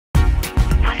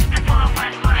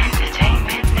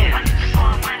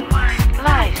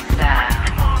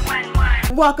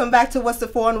welcome back to What's the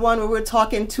 4 in 1, where we're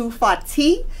talking to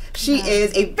FATi. She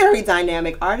is a very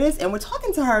dynamic artist, and we're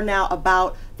talking to her now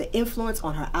about the influence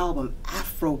on her album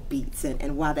Afrobeats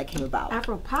and why that came about.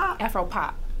 AfroPop?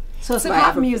 AfroPop. So it's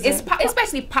pop music. It's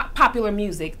basically popular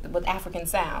music with African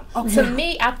sound. Okay. To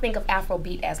me, I think of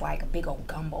Afrobeat as like a big old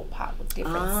gumbo pot with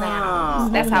different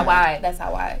sounds. That's how I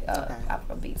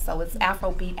Afrobeat. So it's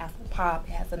Afrobeat, AfroPop.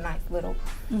 It has a nice little,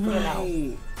 you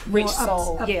know, rich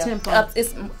soul. It's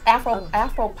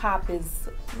Afropop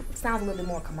sounds a little bit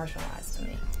more commercialized to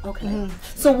me. Okay.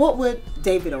 So what would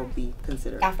Davido be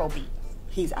considered? Afrobeat.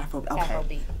 He's Afrobeat. Okay.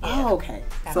 Afrobeat. Yeah. Oh, okay.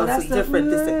 Afrobeat. So it's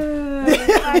different.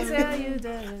 I tell you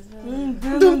that.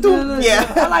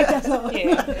 Yeah. I like that song.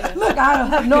 Yeah. Look, I don't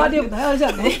have no idea what the hell is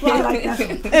that. I like that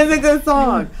song. It's a good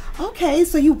song. Okay,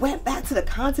 so you went back to the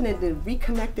continent and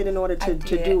reconnected in order to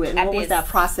do it. And what was that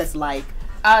process like?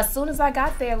 As soon as I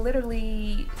got there,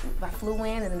 literally, I flew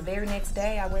in, and the very next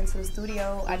day, I went to the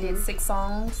studio. I did 6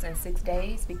 songs in 6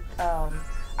 days.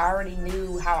 I already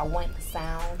knew how I wanted the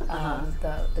sound.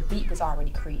 The beat was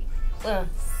already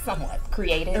somewhat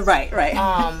created. Right.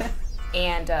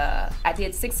 And I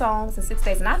did 6 songs in 6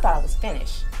 days, and I thought I was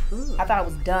finished. Ooh. I thought I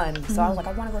was done. So I was like,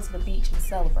 I want to go to the beach and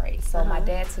celebrate. So my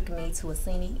dad took me to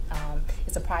Assini.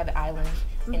 It's a private island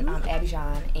in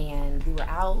Abidjan, and we were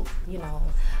out, you know,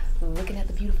 looking at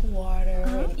the beautiful water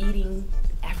and eating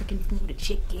African food, the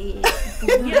chicken,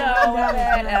 you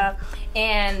know,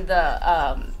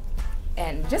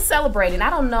 and just celebrating.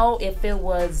 I don't know if it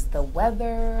was the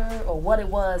weather or what it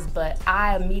was, but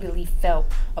I immediately felt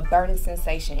a burning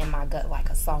sensation in my gut, like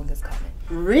a song is coming.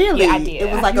 Really? Yeah, I did. It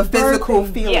was like a physical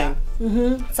feeling.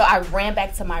 Yeah. So I ran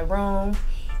back to my room,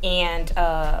 and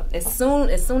as soon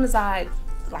as I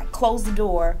like closed the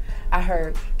door, I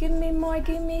heard, "Give me more,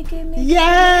 give me."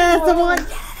 Yes, the one.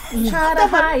 Try to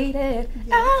hide it.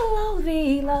 I won't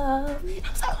be loved. I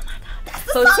was like, oh my God.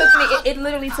 So it took me. It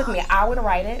literally took me an hour to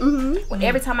write it. When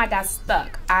every time I got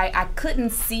stuck, I couldn't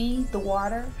see the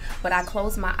water, but I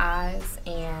closed my eyes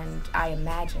and I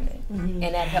imagined it, and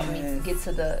that helped me get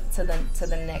to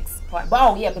the next part.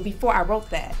 But but before I wrote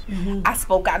that, I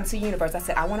spoke out into the universe. I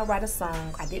said, I want to write a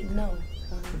song. I didn't know.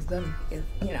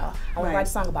 I want to write a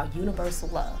song about universal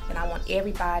love, and I want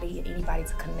everybody and anybody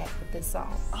to connect with this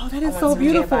song. Oh, that is so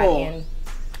beautiful.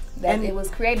 And it was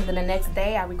created. Then the next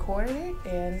day, I recorded it,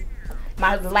 and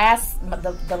the last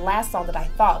song that I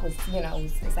thought was,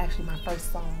 was actually my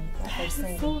first song, my first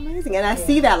single. So amazing, and I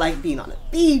see that like being on the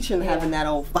beach and having that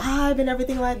old vibe and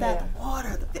everything like that. The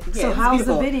water. So how's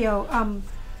the video?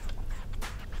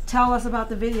 Tell us about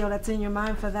the video that's in your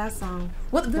mind for that song.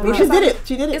 Well, she did it.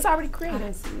 She did it. It's already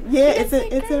created. Yeah, it's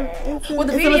a well,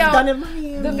 the video. Done in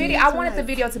Miami. The video. I wanted the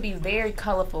video to be very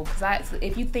colorful because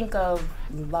if you think of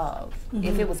love,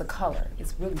 if it was a color,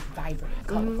 it's really vibrant and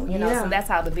colorful. You know, so that's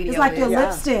how the video. It's like your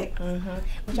lipstick.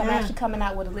 Which I'm actually coming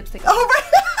out with a lipstick. Oh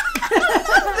right.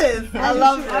 I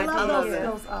love it. I love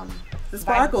those. The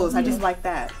sparkles, I just like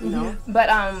that, you know.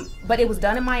 But it was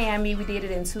done in Miami. We did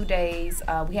it in 2 days.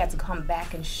 We had to come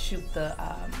back and shoot the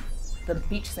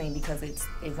beach scene because it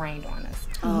rained on us.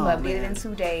 But we did it in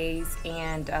 2 days,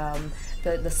 and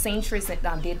the seamstress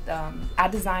I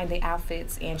designed the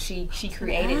outfits, and she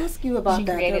created. I ask you about she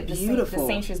that. Created They're beautiful. The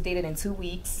seamstress did it in 2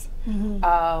 weeks.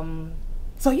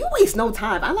 So you waste no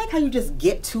time. I like how you just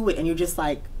get to it and you just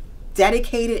like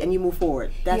dedicate it and you move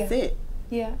forward. That's it.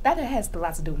 Yeah, that has a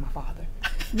lot to do with my father.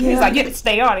 He's like, you got to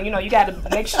stay on it. You got to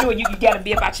make sure you got to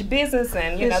be about your business,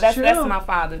 and that's my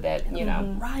father. That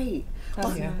right.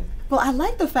 Well, I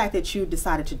like the fact that you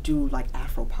decided to do like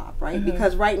Afropop, right?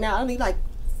 Because right now, I mean, like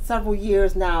several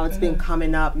years now, it's been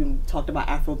coming up. You talked about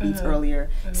Afrobeats earlier.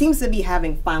 Seems to be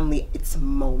having finally its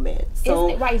moment.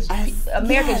 So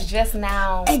America's just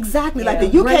now exactly like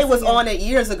the UK was on it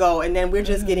years ago, and then we're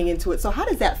just getting into it. So how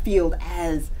does that feel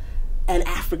as an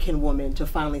African woman to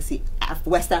finally see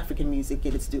West African music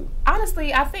get its due?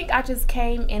 Honestly, I think I just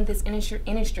came in this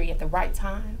industry at the right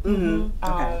time,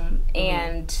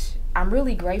 and I'm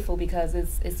really grateful because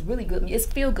it's really good. It's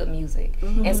feel good music,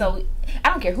 and so I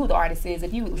don't care who the artist is.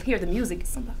 If you hear the music,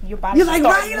 your body just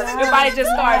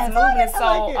starts moving.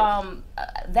 So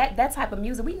that type of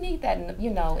music, we need that.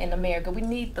 In America, we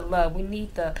need the love. We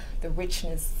need the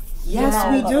richness. Yes,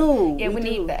 we do. Yeah, we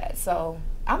need that. So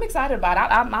I'm excited about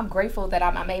it. I'm grateful that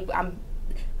I'm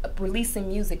releasing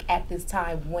music at this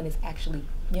time when it's actually,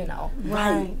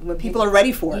 right, when people are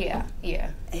ready for it. Yeah.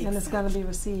 Exactly. And it's going to be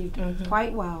received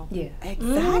quite well. Yeah,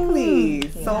 exactly.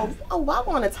 So while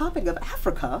we're on the topic of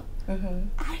Africa,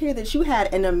 I hear that you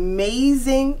had an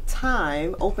amazing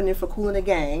time opening for Kool and the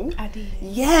Gang. I did.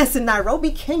 Yes, in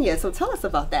Nairobi, Kenya. So tell us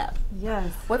about that.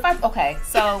 Yes.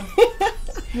 So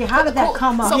Yeah, how did that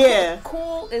come up? So Yeah.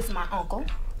 Cool is my uncle.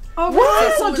 Oh,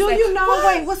 what? So Cool do is you know? What?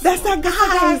 Wait, what's That's that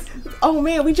guy. Oh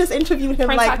man, we just interviewed him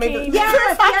Prince like Hakeem. maybe.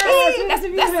 Yes, That's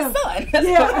his son. That's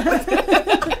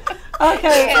Yeah.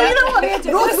 Okay. So you know what?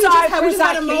 We just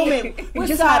had a moment. We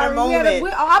just had a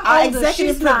moment. Our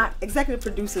executive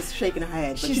producer's shaking her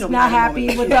head. But She's you know, not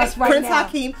happy with us right Prince now.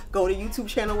 Hakeem, go to YouTube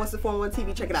channel. What's the 411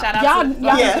 TV? Check it out. Shout out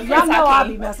to Y'all know I'll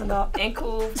be messing up. And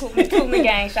cool in the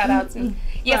gang. Shout out to.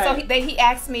 Yeah, Right. so he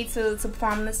asked me to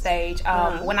perform on the stage.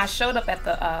 When I showed up at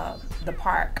the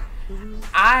park,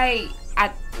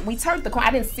 we turned the corner.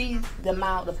 I didn't see the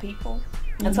amount of people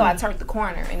until I turned the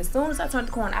corner, and as soon as I turned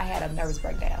the corner, I had a nervous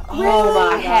breakdown. Oh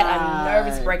my I had a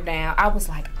nervous breakdown. I was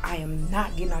like, I am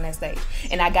not getting on that stage.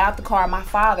 And I got out the car. My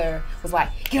father was like,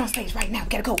 "Get on stage right now.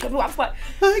 Gotta go." I was like,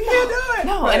 I can't do it.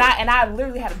 No, Right. and I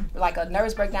literally had a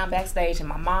nervous breakdown backstage. And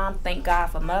my mom, thank God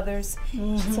for mothers,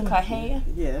 she took her hand,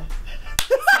 Yeah.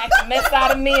 smacked the mess out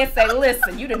of me, and say,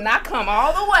 "Listen, you did not come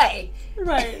all the way."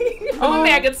 Right. From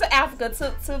America to Africa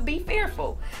to be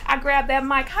fearful. I grabbed that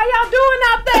mic. How y'all doing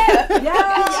out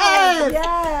there?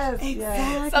 Yes.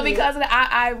 Exactly. So because of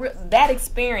that, that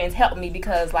experience helped me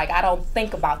because like I don't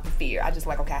think about the fear. I just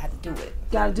like, okay, I have to do it.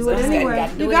 Gotta do it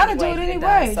anyway. You gotta do it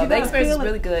anyway. So You the gotta experience feel was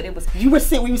really good. It was.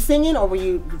 Were you singing or were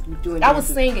you doing? I was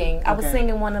singing. I was Okay.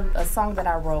 singing a song that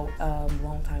I wrote a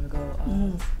long time ago.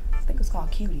 I think it was called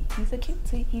Cutie. He's a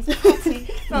cutie. He's a cutie.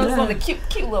 So it's a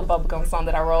cute little bubblegum song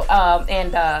that I wrote.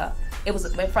 It was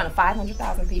in front of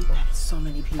 500,000 people. So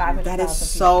many people. 500,000 That is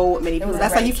so many people.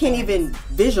 That's like you can't even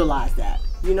visualize that.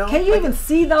 You know? Can you even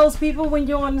see those people when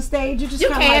you're on the stage? You just You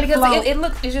kinda can like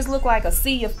because it just looked like a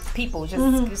sea of people.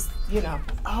 Just you know.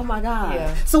 Oh my God.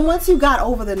 Yeah. So once you got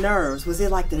over the nerves, was it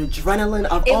like the adrenaline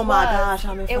of my gosh,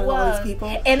 I'm in front of all these people?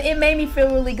 And it made me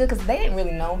feel really good because they didn't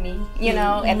really know me, you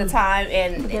know, at the time,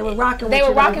 and They were rocking with They you,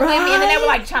 were rocking with me, and then they right? were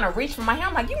like trying to reach for my hand.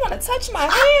 I'm like, you want to touch my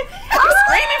hand? You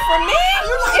screaming for me?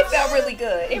 It felt really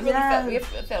good. It really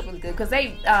felt really good because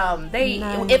they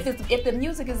if the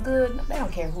music is good, they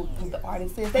don't care who the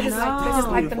artist is. They just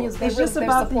like the music. It's just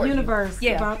about the universe,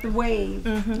 Yeah. about the wave,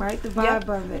 right? The vibe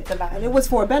of it. The vibe. And it was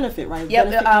for a benefit, right?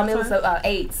 Yep, Benefit it was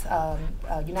AIDS,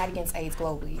 United Against AIDS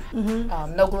globally.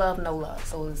 No glove, no love.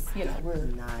 So it was, you know, we're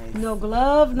nice. No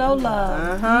glove, no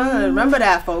love. Remember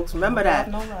that, folks. Remember that.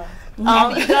 no love.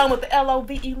 After you done with the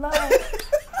LOVE love,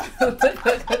 Put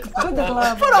the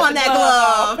glove. Put on that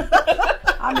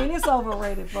glove. I mean, it's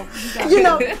overrated, folks. You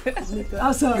know.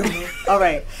 I'm sorry. All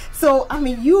right. So, I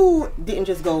mean, you didn't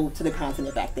just go to the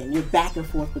continent back then. You're back and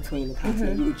forth between the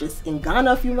continent. You were just in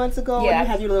Ghana a few months ago. Yeah. You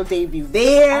had your little debut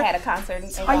there. I had a concert.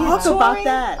 Are you Talk touring? about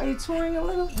that. Are you touring a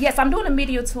little? Yes, I'm doing a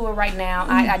media tour right now.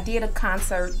 I did a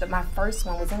concert. My first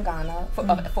one was in Ghana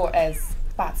for as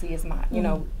FATi is my,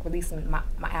 releasing my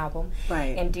album.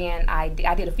 Right. And then I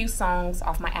did a few songs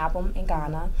off my album in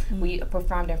Ghana. We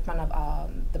performed in front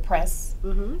of the press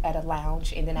at a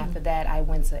lounge. And then after that, I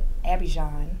went to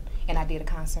Abidjan and I did a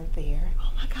concert there.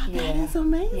 Oh my God, that is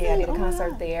amazing. Yeah, I did a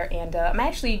concert there. And I'm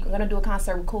actually going to do a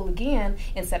concert with Cool again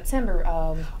in September.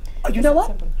 You know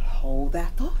what? Hold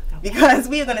that thought. Because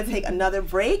we are going to take another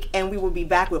break and we will be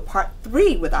back with part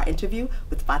 3 with our interview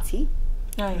with FATi.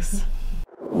 Nice.